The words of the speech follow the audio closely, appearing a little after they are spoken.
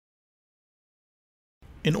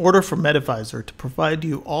In order for Medivizor to provide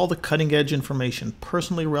you all the cutting-edge information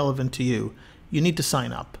personally relevant to you, you need to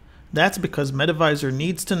sign up. That's because Medivizor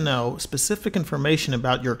needs to know specific information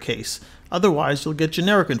about your case. Otherwise, you'll get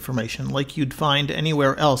generic information like you'd find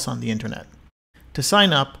anywhere else on the internet. To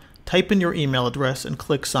sign up, type in your email address and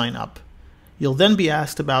click Sign Up. You'll then be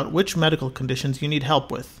asked about which medical conditions you need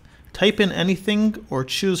help with. Type in anything or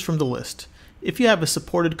choose from the list. If you have a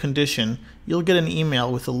supported condition, you'll get an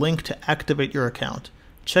email with a link to activate your account.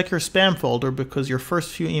 Check your spam folder because your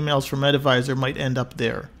first few emails from Medivizor might end up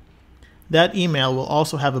there. That email will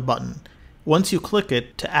also have a button. Once you click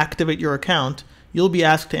it to activate your account, you'll be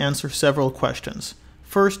asked to answer several questions.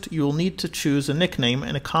 First, you will need to choose a nickname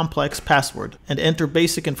and a complex password and enter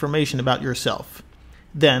basic information about yourself.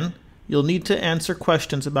 Then, you'll need to answer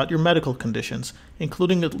questions about your medical conditions,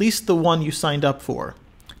 including at least the one you signed up for.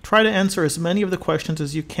 Try to answer as many of the questions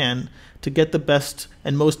as you can to get the best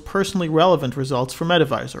and most personally relevant results for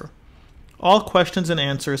Medivizor. All questions and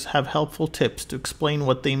answers have helpful tips to explain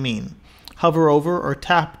what they mean. Hover over or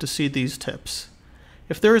tap to see these tips.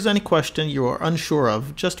 If there is any question you are unsure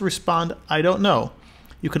of, just respond, "I don't know."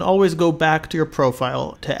 You can always go back to your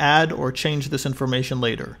profile to add or change this information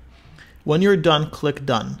later. When you're done, click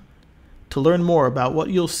Done. To learn more about what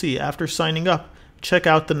you'll see after signing up, check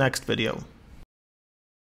out the next video.